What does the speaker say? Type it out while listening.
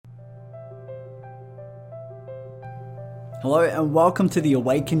Hello and welcome to the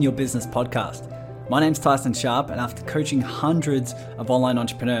Awaken Your Business podcast. My name's Tyson Sharp, and after coaching hundreds of online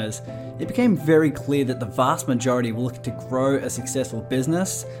entrepreneurs, it became very clear that the vast majority will look to grow a successful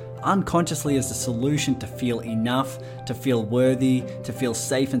business unconsciously as the solution to feel enough, to feel worthy, to feel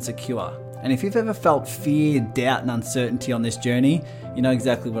safe and secure. And if you've ever felt fear, doubt and uncertainty on this journey, you know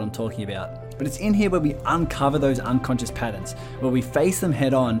exactly what I'm talking about. But it's in here where we uncover those unconscious patterns, where we face them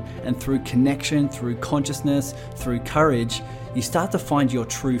head on, and through connection, through consciousness, through courage, you start to find your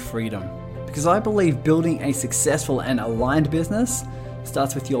true freedom. Because I believe building a successful and aligned business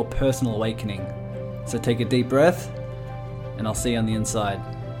starts with your personal awakening. So take a deep breath, and I'll see you on the inside.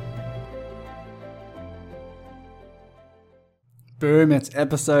 Boom, it's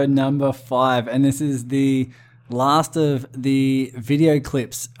episode number 5, and this is the last of the video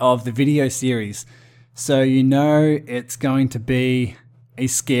clips of the video series. So you know it's going to be a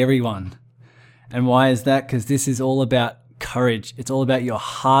scary one. And why is that? Because this is all about courage. It's all about your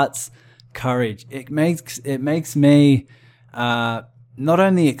heart's courage. It makes me not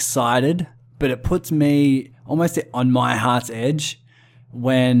only excited, but it puts me almost on my heart's edge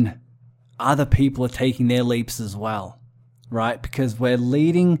when other people are taking their leaps as well, right? Because we're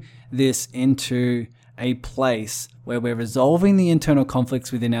leading this into a place where we're resolving the internal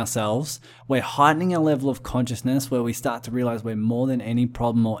conflicts within ourselves. We're heightening our level of consciousness, where we start to realize we're more than any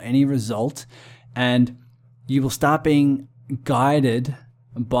problem or any result. And you will start being guided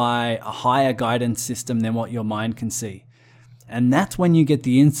by a higher guidance system than what your mind can see. And that's when you get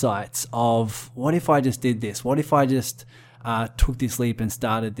the insights of, what if I just did this? What if I just took this leap and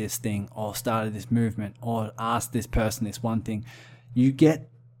started this thing, or started this movement, or asked this person this one thing? You get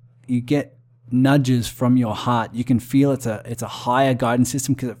nudges from your heart. You can feel it's a higher guidance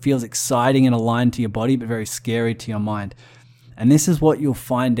system because it feels exciting and aligned to your body, but very scary to your mind. And this is what you'll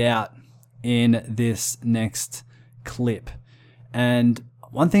find out in this next clip. And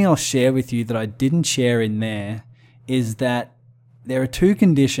one thing I'll share with you that I didn't share in there is that there are 2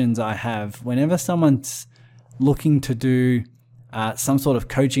 conditions I have whenever someone's looking to do some sort of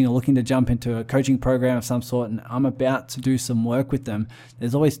coaching, or looking to jump into a coaching program of some sort, and I'm about to do some work with them.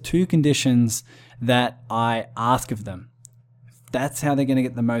 There's always 2 conditions that I ask of them. That's how they're going to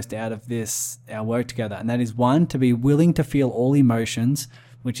get the most out of our work together. And that is, 1, to be willing to feel all emotions,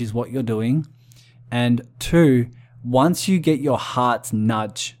 which is what you're doing. And 2, once you get your heart's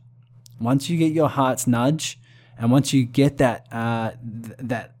nudge, and once you get that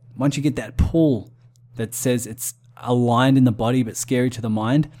pull that says it's aligned in the body but scary to the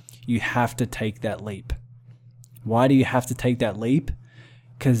mind, you have to take that leap. Why do you have to take that leap?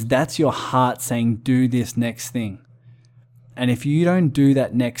 Because that's your heart saying, do this next thing. And if you don't do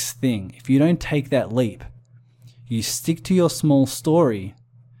that next thing, if you don't take that leap, you stick to your small story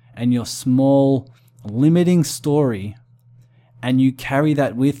and your small limiting story, and you carry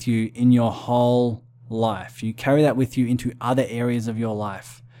that with you in your whole life. You carry that with you into other areas of your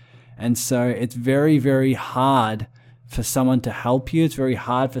life. And so it's very, very hard for someone to help you. It's very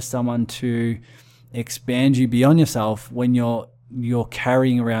hard for someone to expand you beyond yourself when you're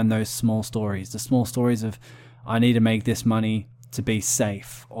carrying around those small stories. The small stories of, I need to make this money to be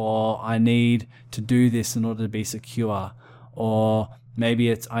safe, or I need to do this in order to be secure, or maybe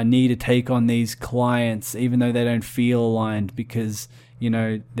it's, I need to take on these clients even though they don't feel aligned because,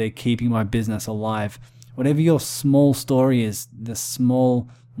 they're keeping my business alive. Whatever your small story is, the small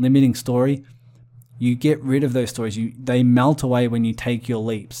limiting story, you get rid of those stories. They melt away when you take your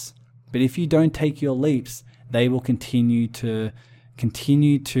leaps. But if you don't take your leaps, they will continue to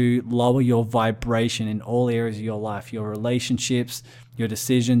lower your vibration in all areas of your life, your relationships, your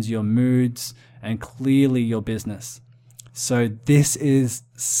decisions, your moods, and clearly your business. So this is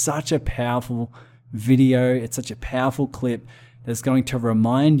such a powerful video. It's such a powerful clip that's going to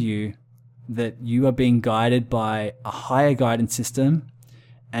remind you that you are being guided by a higher guidance system,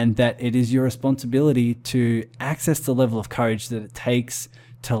 and that it is your responsibility to access the level of courage that it takes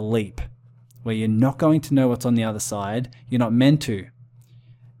to leap, where you're not going to know what's on the other side. You're not meant to,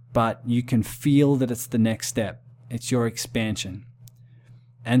 but you can feel that it's the next step. It's your expansion.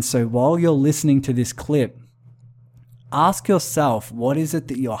 And so while you're listening to this clip, ask yourself, what is it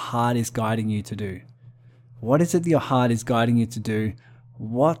that your heart is guiding you to do? What is it that your heart is guiding you to do?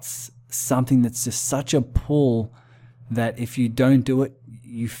 What's something that's just such a pull that if you don't do it,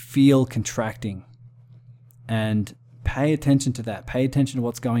 you feel contracting? And pay attention to that. Pay attention to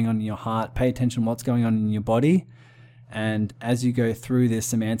what's going on in your heart. Pay attention to what's going on in your body. And as you go through this,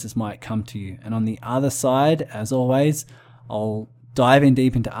 some answers might come to you. And on the other side, as always, I'll dive in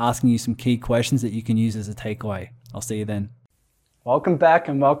deep into asking you some key questions that you can use as a takeaway. I'll see you then. Welcome back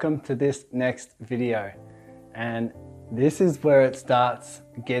and welcome to this next video. And This is where it starts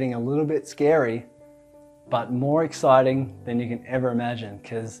getting a little bit scary, but more exciting than you can ever imagine,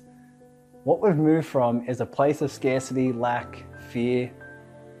 because what we've moved from is a place of scarcity, lack, fear,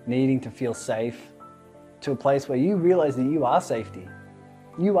 needing to feel safe, to a place where you realize that you are safety.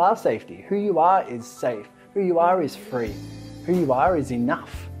 You are safety. Who you are is safe. Who you are is free. Who you are is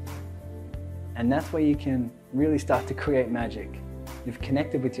enough. And that's where you can really start to create magic. You've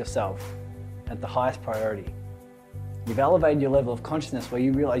connected with yourself at the highest priority. You've elevated your level of consciousness where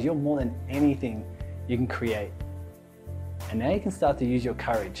you realize you're more than anything you can create. And now you can start to use your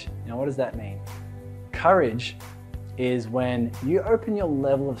courage. Now, what does that mean? Courage is when you open your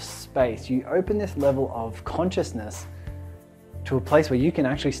level of space, you open this level of consciousness to a place where you can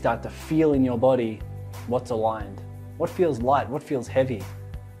actually start to feel in your body what's aligned, what feels light, what feels heavy.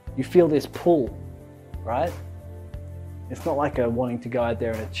 You feel this pull, right? It's not like a wanting to go out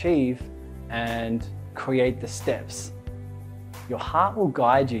there and achieve and create the steps. Your heart will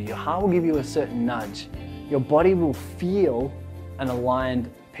guide you. Your heart will give you a certain nudge. Your body will feel an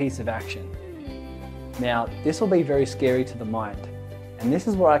aligned piece of action. Now, this will be very scary to the mind. And this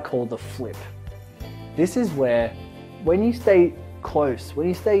is what I call the flip. This is where, when you stay close, when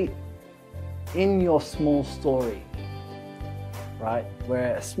you stay in your small story, right?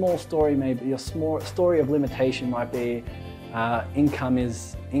 Where a small story may be, your small story of limitation might be, income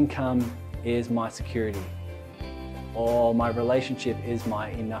is my security, or my relationship is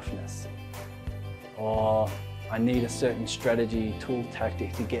my enoughness, or I need a certain strategy, tool,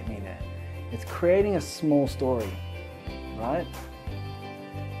 tactic to get me there. It's creating a small story, right?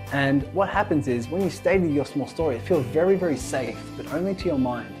 And what happens is when you stay with your small story, it feels very, very safe, but only to your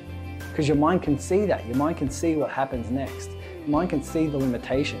mind, because your mind can see that. Your mind can see what happens next. Your mind can see the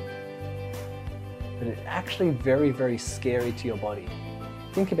limitation, but it's actually very, very scary to your body.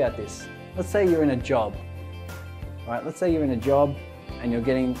 Think about this. Let's say you're in a job, right? Let's say you're in a job and you're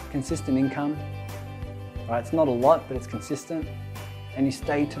getting consistent income, right? It's not a lot, but it's consistent, and you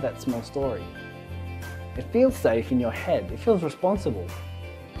stay to that small story. It feels safe in your head. It feels responsible.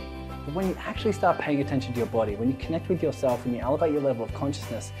 But when you actually start paying attention to your body, when you connect with yourself, when you elevate your level of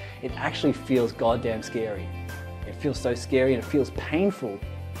consciousness, it actually feels goddamn scary. It feels so scary and it feels painful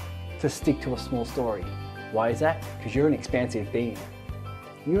to stick to a small story. Why is that? Because you're an expansive being.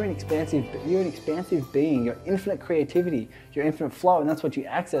 You're an expansive being, your infinite creativity, your infinite flow, and that's what you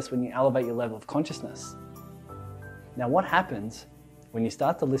access when you elevate your level of consciousness. Now, what happens when you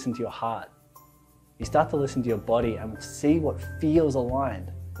start to listen to your heart? You start to listen to your body and see what feels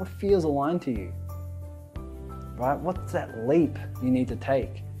aligned. What feels aligned to you? Right? What's that leap you need to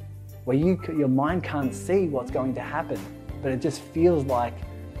take? Where your mind can't see what's going to happen, but it just feels like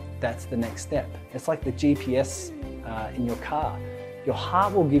that's the next step. It's like the GPS in your car. Your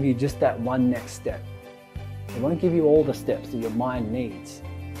heart will give you just that one next step. It won't give you all the steps that your mind needs.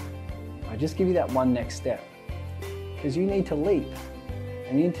 I'll just give you that one next step. Because you need to leap.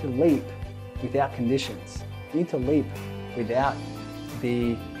 And you need to leap without conditions. You need to leap without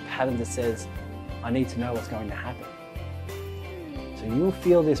the pattern that says, I need to know what's going to happen. So you'll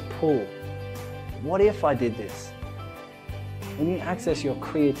feel this pull. What if I did this? When you access your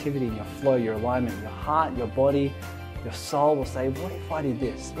creativity, your flow, your alignment, your heart, your body, your soul will say, what if I did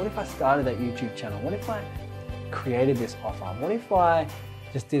this? What if I started that YouTube channel? What if I created this offer? What if I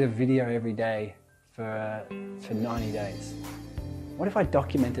just did a video every day for 90 days? What if I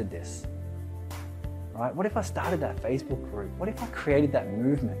documented this? Right? What if I started that Facebook group? What if I created that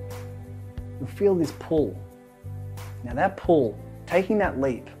movement? You'll feel this pull. Now that pull, taking that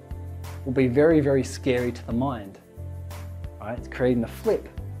leap, will be very, very scary to the mind. Right? It's creating the flip.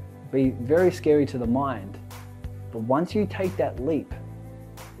 It'll be very scary to the mind. But once you take that leap,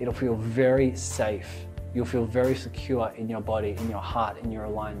 it'll feel very safe. You'll feel very secure in your body, in your heart, in your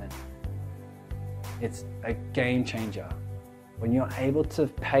alignment. It's a game changer. When you're able to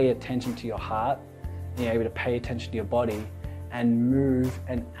pay attention to your heart, and you're able to pay attention to your body and move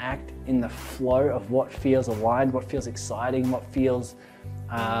and act in the flow of what feels aligned, what feels exciting, what feels,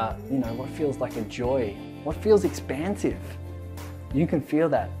 what feels like a joy, what feels expansive. You can feel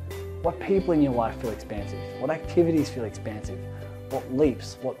that. What people in your life feel expansive? What activities feel expansive? What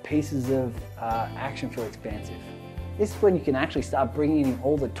leaps, what pieces of action feel expansive? This is when you can actually start bringing in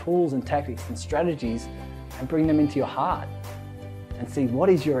all the tools and tactics and strategies and bring them into your heart and see what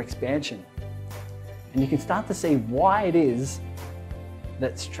is your expansion. And you can start to see why it is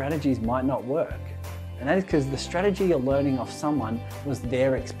that strategies might not work. And that is because the strategy you're learning off someone was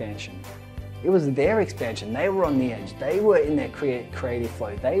their expansion. It was their expansion. They were on the edge. They were in their creative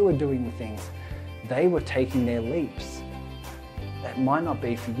flow. They were doing the things. They were taking their leaps. That might not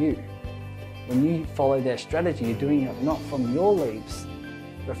be for you. When you follow their strategy, you're doing it not from your leaps,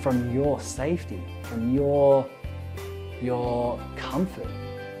 but from your safety, from your comfort,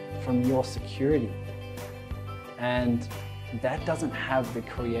 from your security. And that doesn't have the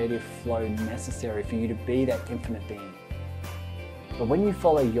creative flow necessary for you to be that infinite being. But when you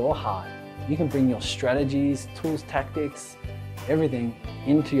follow your heart, you can bring your strategies, tools, tactics, everything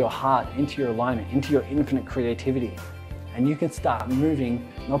into your heart, into your alignment, into your infinite creativity. And you can start moving,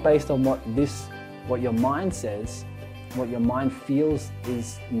 not based on what your mind says, what your mind feels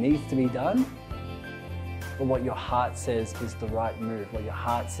needs to be done, but what your heart says is the right move, what your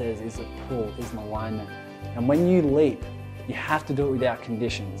heart says is a pull, is an alignment. And when you leap, you have to do it without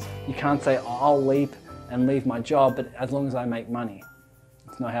conditions. You can't say, oh, I'll leap and leave my job, but as long as I make money.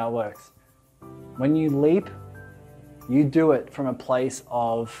 That's not how it works. When you leap, you do it from a place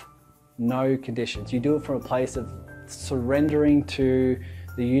of no conditions. You do it from a place of surrendering to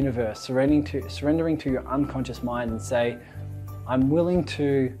the universe, surrendering to your unconscious mind and say, I'm willing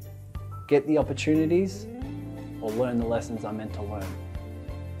to get the opportunities or learn the lessons I'm meant to learn.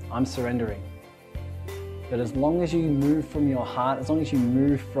 I'm surrendering. But as long as you move from your heart, as long as you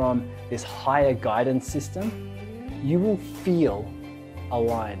move from this higher guidance system, you will feel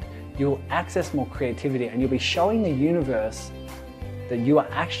aligned. You will access more creativity and you'll be showing the universe that you are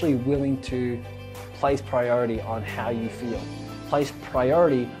actually willing to place priority on how you feel. Place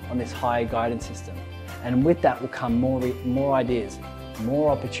priority on this higher guidance system. And with that will come more ideas, more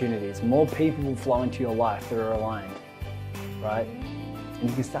opportunities, more people will flow into your life that are aligned, right? And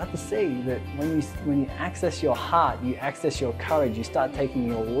you can start to see that when you access your heart, you access your courage, you start taking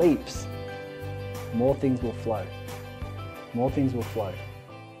your leaps, more things will flow. More things will flow.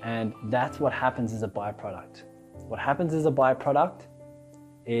 And that's what happens as a byproduct. What happens as a byproduct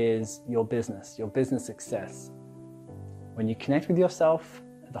is your business success. When you connect with yourself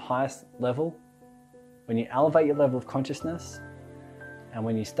at the highest level, when you elevate your level of consciousness, and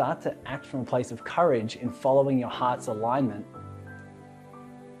when you start to act from a place of courage in following your heart's alignment,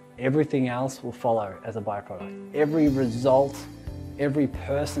 everything else will follow as a byproduct. Every result, every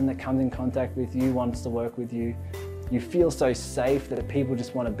person that comes in contact with you wants to work with you. You feel so safe that people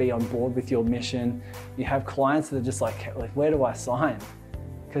just want to be on board with your mission. You have clients that are just like where do I sign?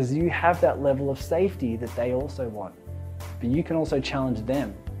 Because you have that level of safety that they also want. But you can also challenge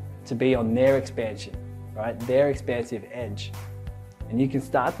them to be on their expansion, right? Their expansive edge. And you can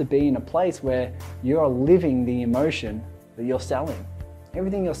start to be in a place where you are living the emotion that you're selling.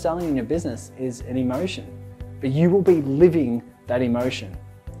 Everything you're selling in your business is an emotion, but you will be living that emotion,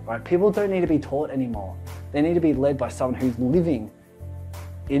 right? People don't need to be taught anymore. They need to be led by someone who's living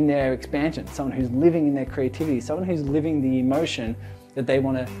in their expansion, someone who's living in their creativity, someone who's living the emotion that they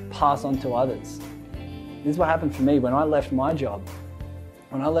want to pass on to others. This is what happened for me when I left my job.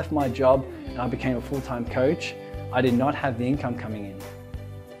 When I left my job and I became a full-time coach, I did not have the income coming in.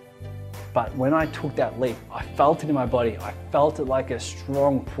 But when I took that leap, I felt it in my body. I felt it like a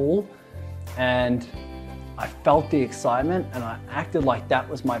strong pull, and I felt the excitement, and I acted like that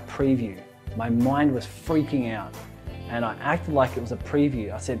was my preview. My mind was freaking out, and I acted like it was a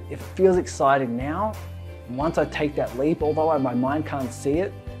preview. I said, it feels exciting now. Once I take that leap, although my mind can't see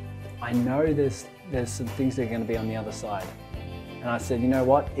it, I know there's some things that are going to be on the other side. And I said, you know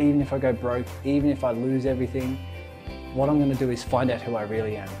what? Even if I go broke, even if I lose everything, what I'm going to do is find out who I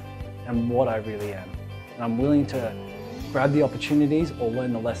really am and what I really am. And I'm willing to grab the opportunities or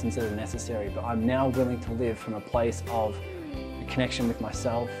learn the lessons that are necessary, but I'm now willing to live from a place of connection with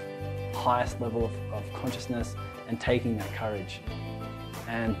myself, highest level of consciousness, and taking that courage.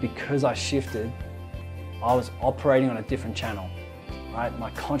 And because I shifted, I was operating on a different channel, right?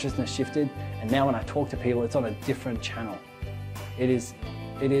 My consciousness shifted, and now when I talk to people, it's on a different channel. It is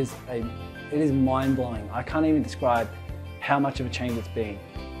mind-blowing. I can't even describe how much of a change it's been.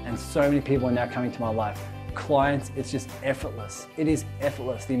 And so many people are now coming to my life. Clients, it's just effortless. It is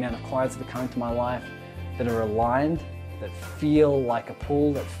effortless, the amount of clients that are coming to my life that are aligned, that feel like a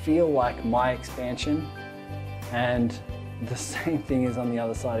pull, that feel like my expansion. And the same thing is on the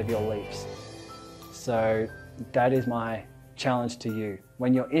other side of your leaps. So that is my challenge to you.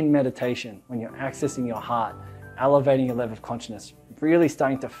 When you're in meditation, when you're accessing your heart, elevating your level of consciousness, really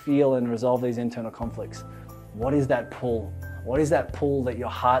starting to feel and resolve these internal conflicts, what is that pull? What is that pull that your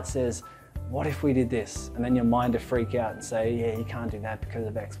heart says, what if we did this? And then your mind to freak out and say, yeah, you can't do that because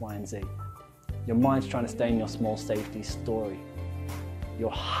of X, Y, and Z. Your mind's trying to stay in your small safety story.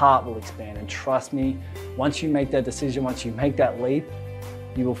 Your heart will expand, and trust me, once you make that decision, once you make that leap,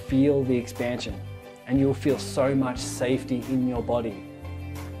 you will feel the expansion, and you will feel so much safety in your body.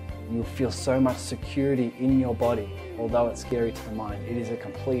 You'll feel so much security in your body, although it's scary to the mind. It is a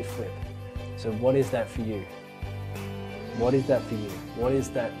complete flip. So what is that for you? What is that for you? What is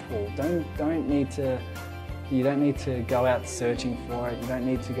that pull? You don't need to go out searching for it. You don't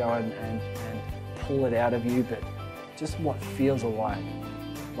need to go and pull it out of you, but just what feels aligned.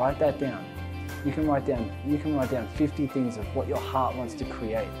 Write that down. You can write down 50 things of what your heart wants to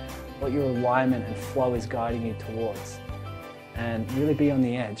create, what your alignment and flow is guiding you towards. And really be on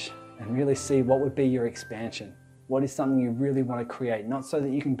the edge and really see what would be your expansion. What is something you really want to create? Not so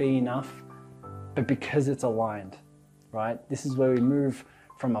that you can be enough, but because it's aligned, right? This is where we move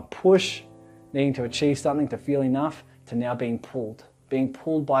from a push, needing to achieve something to feel enough, to now being pulled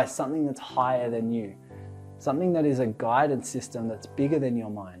by something that's higher than you, something that is a guidance system that's bigger than your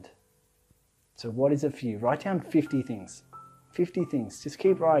mind. So what is it for you? Write down 50 things. 50 things. Just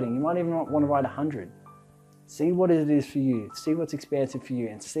keep writing. You might even want to write 100. See what it is for you. See what's expansive for you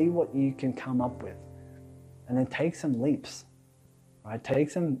and see what you can come up with. And then take some leaps, right? Take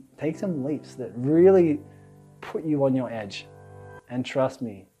some leaps that really put you on your edge. And trust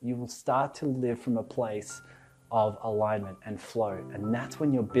me, you will start to live from a place of alignment and flow. And that's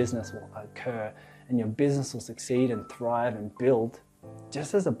when your business will occur and your business will succeed and thrive and build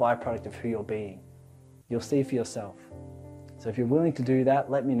just as a byproduct of who you're being. You'll see for yourself. So if you're willing to do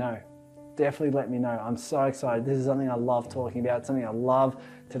that, let me know. Definitely let me know. I'm so excited. This is something I love talking about, something I love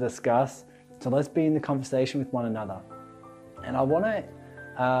to discuss. So let's be in the conversation with one another. And I want to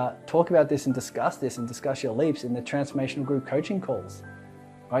talk about this and discuss your leaps in the transformational group coaching calls.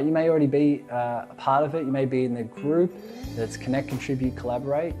 Right, you may already be a part of it. You may be in the group that's Connect, Contribute,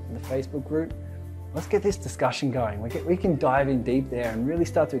 Collaborate, the Facebook group. Let's get this discussion going. We can dive in deep there and really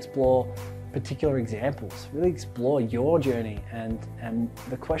start to explore particular examples, really explore your journey and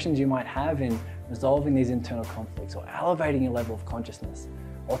the questions you might have in resolving these internal conflicts or elevating your level of consciousness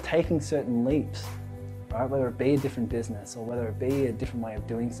or taking certain leaps, right? Whether it be a different business or whether it be a different way of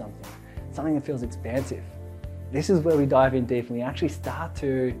doing something that feels expansive. This is where we dive in deep and we actually start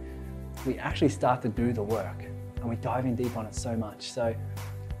to do the work and we dive in deep on it so much. So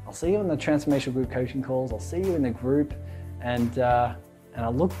I'll see you in the transformational group coaching calls. I'll see you in the group and I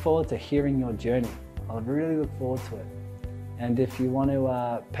look forward to hearing your journey. I really look forward to it. And if you want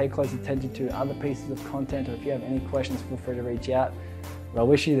to pay close attention to other pieces of content or if you have any questions, feel free to reach out. But I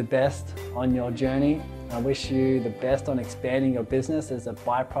wish you the best on your journey. I wish you the best on expanding your business as a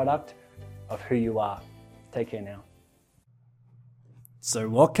byproduct of who you are. Take care now. So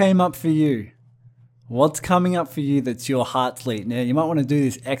what came up for you? What's coming up for you that's your heart's lead? Now, you might want to do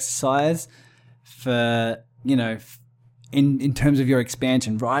this exercise for, in terms of your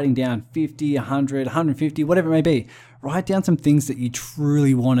expansion, writing down 50, 100, 150, whatever it may be. Write down some things that you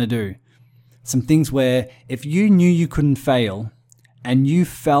truly want to do. Some things where if you knew you couldn't fail and you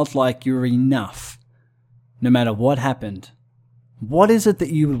felt like you were enough, no matter what happened, what is it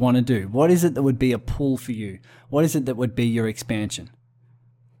that you would want to do? What is it that would be a pull for you? What is it that would be your expansion?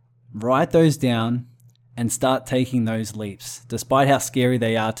 Write those down and start taking those leaps. Despite how scary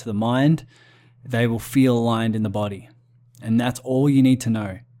they are to the mind, they will feel aligned in the body. And that's all you need to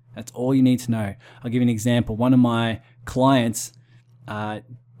know. That's all you need to know. I'll give you an example. One of my clients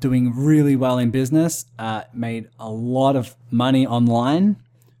doing really well in business, made a lot of money online,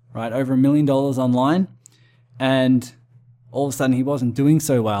 right? Over $1 million online. And all of a sudden he wasn't doing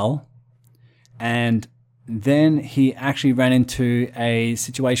so well. And then he actually ran into a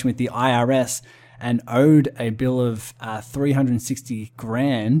situation with the IRS and owed a bill of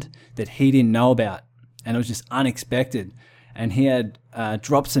 $360,000 that he didn't know about. And it was just unexpected. And he had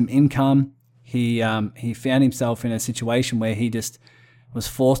dropped some income. He found himself in a situation where he just was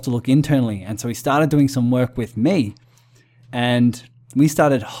forced to look internally. And so he started doing some work with me. And we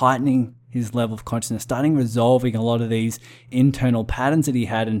started heightening his level of consciousness, starting resolving a lot of these internal patterns that he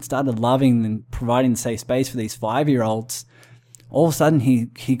had and started loving and providing the safe space for these 5-year-olds. All of a sudden, he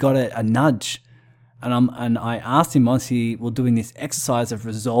got a nudge. And I asked him once we were doing this exercise of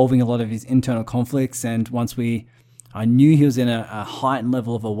resolving a lot of his internal conflicts, and once I knew he was in a heightened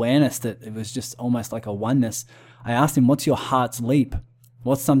level of awareness that it was just almost like a oneness. I asked him, what's your heart's leap?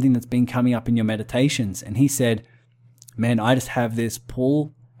 What's something that's been coming up in your meditations? And he said, man, I just have this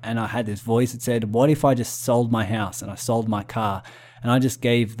pull. And I had this voice that said, what if I just sold my house and I sold my car and I just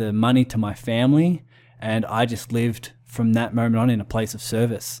gave the money to my family and I just lived from that moment on in a place of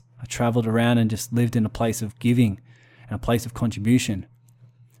service. I traveled around and just lived in a place of giving and a place of contribution.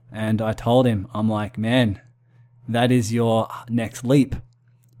 And I told him, I'm like, man, that is your next leap.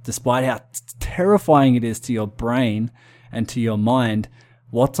 Despite how terrifying it is to your brain and to your mind,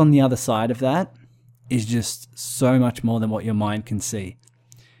 what's on the other side of that is just so much more than what your mind can see.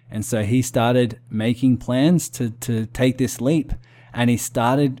 And so he started making plans to take this leap. And he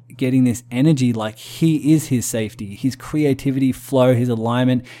started getting this energy like he is his safety, his creativity, flow, his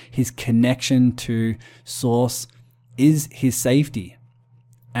alignment, his connection to source is his safety.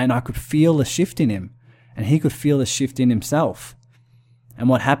 And I could feel a shift in him, and he could feel a shift in himself. And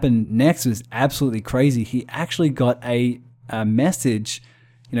what happened next was absolutely crazy. He actually got a message,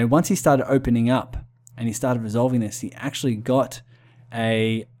 once he started opening up and he started resolving this, he actually got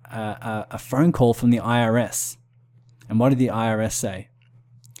a phone call from the IRS. And what did the IRS say?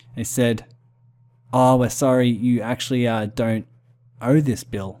 They said, "Oh, we're sorry, you actually don't owe this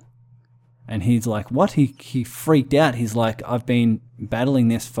bill." And he's like, what? He freaked out. He's like, "I've been battling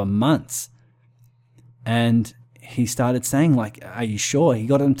this for months." And he started saying, like, "Are you sure?" He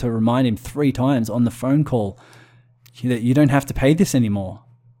got him to remind him 3 times on the phone call that you don't have to pay this anymore.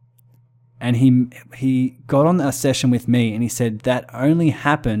 And he got on a session with me, and he said that only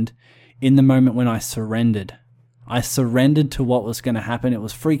happened in the moment when I surrendered. I surrendered to what was going to happen. It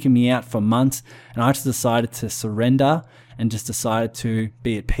was freaking me out for months, and I just decided to surrender and just decided to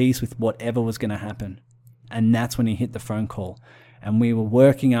be at peace with whatever was going to happen. And that's when he hit the phone call. And we were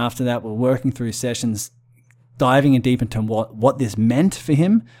working after that. We were working through sessions, diving in deep into what this meant for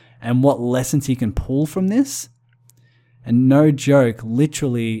him and what lessons he can pull from this. And no joke,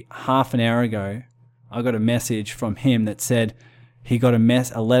 literally half an hour ago, I got a message from him that said he got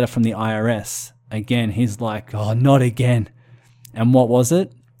a letter from the IRS. Again, he's like, "Oh, not again." And what was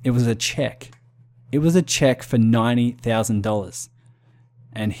it? It was a check. It was a check for $90,000.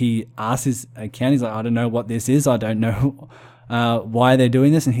 And he asked his accountant, he's like, "I don't know what this is. I don't know why they're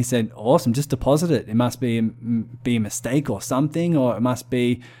doing this." And he said, "Awesome, just deposit it. It must be a mistake or something, or it must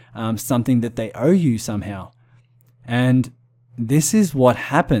be something that they owe you somehow." And this is what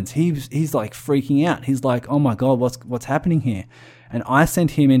happens. He's like freaking out. He's like, "Oh my God, what's happening here?" And I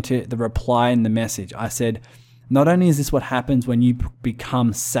sent him into the reply in the message. I said, not only is this what happens when you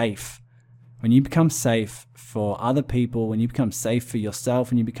become safe, when you become safe for other people, when you become safe for yourself,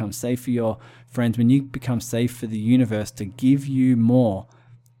 when you become safe for your friends, when you become safe for the universe to give you more.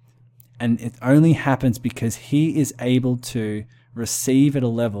 And it only happens because he is able to receive at a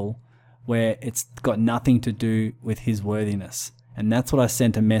level where it's got nothing to do with his worthiness. And that's what I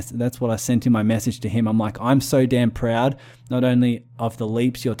sent that's what I sent in my message to him. I'm like, I'm so damn proud, not only of the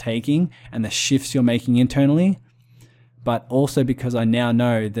leaps you're taking and the shifts you're making internally, but also because I now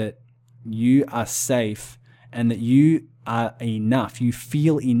know that you are safe and that you are enough. You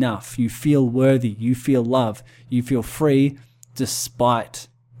feel enough. You feel worthy. You feel love. You feel free despite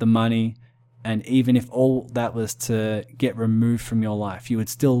the money. And even if all that was to get removed from your life, you would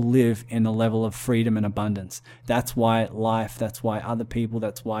still live in a level of freedom and abundance. That's why life, that's why other people,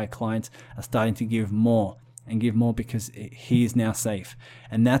 that's why clients are starting to give more and give more, because he is now safe.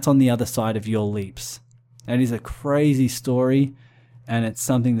 And that's on the other side of your leaps. That is a crazy story, and it's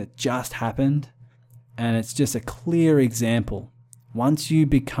something that just happened. And it's just a clear example. Once you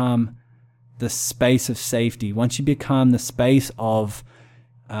become the space of safety, once you become the space of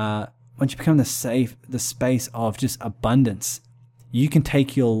the space of just abundance, you can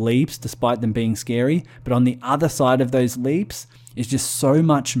take your leaps despite them being scary. But on the other side of those leaps is just so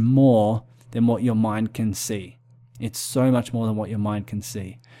much more than what your mind can see. It's so much more than what your mind can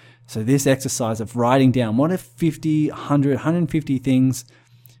see. So this exercise of writing down, what are 50, 100, 150 things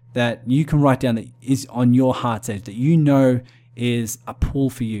that you can write down that is on your heart's edge, that you know is a pull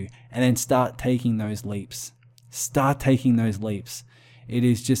for you, and then start taking those leaps. Start taking those leaps. It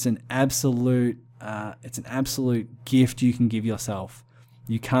is just an absolute gift you can give yourself.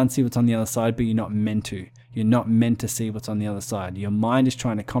 You can't see what's on the other side, but you're not meant to. You're not meant to see what's on the other side. Your mind is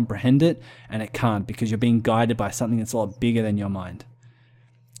trying to comprehend it, and it can't, because you're being guided by something that's a lot bigger than your mind.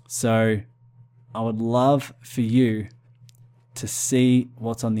 So I would love for you to see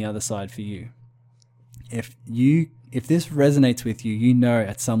what's on the other side for you. If this resonates with you, you know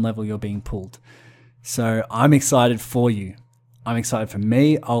at some level you're being pulled. So I'm excited for you. I'm excited for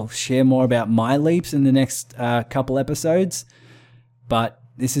me. I'll share more about my leaps in the next couple episodes, but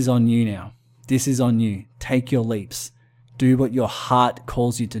this is on you now. This is on you. Take your leaps. Do what your heart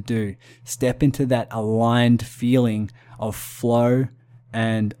calls you to do. Step into that aligned feeling of flow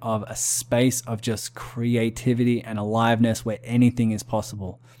and of a space of just creativity and aliveness where anything is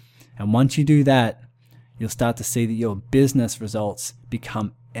possible. And once you do that, you'll start to see that your business results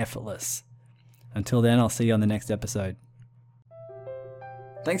become effortless. Until then, I'll see you on the next episode.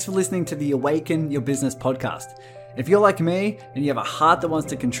 Thanks for listening to the Awaken Your Business podcast. If you're like me and you have a heart that wants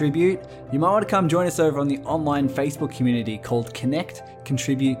to contribute, you might want to come join us over on the online Facebook community called Connect,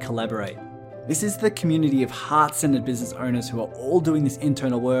 Contribute, Collaborate. This is the community of heart-centered business owners who are all doing this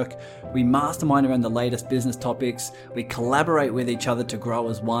internal work. We mastermind around the latest business topics, we collaborate with each other to grow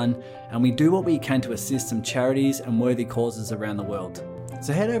as one, and we do what we can to assist some charities and worthy causes around the world.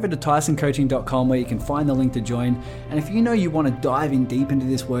 So head over to tysoncoaching.com where you can find the link to join, and if you know you want to dive in deep into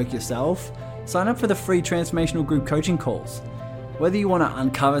this work yourself, sign up for the free transformational group coaching calls. Whether you want to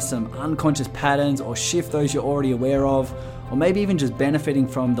uncover some unconscious patterns or shift those you're already aware of, or maybe even just benefiting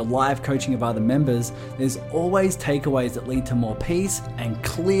from the live coaching of other members, there's always takeaways that lead to more peace and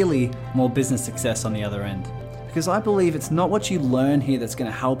clearly more business success on the other end. Because I believe it's not what you learn here that's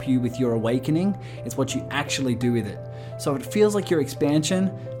going to help you with your awakening, it's what you actually do with it. So if it feels like your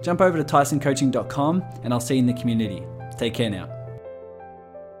expansion, jump over to tysoncoaching.com and I'll see you in the community. Take care now.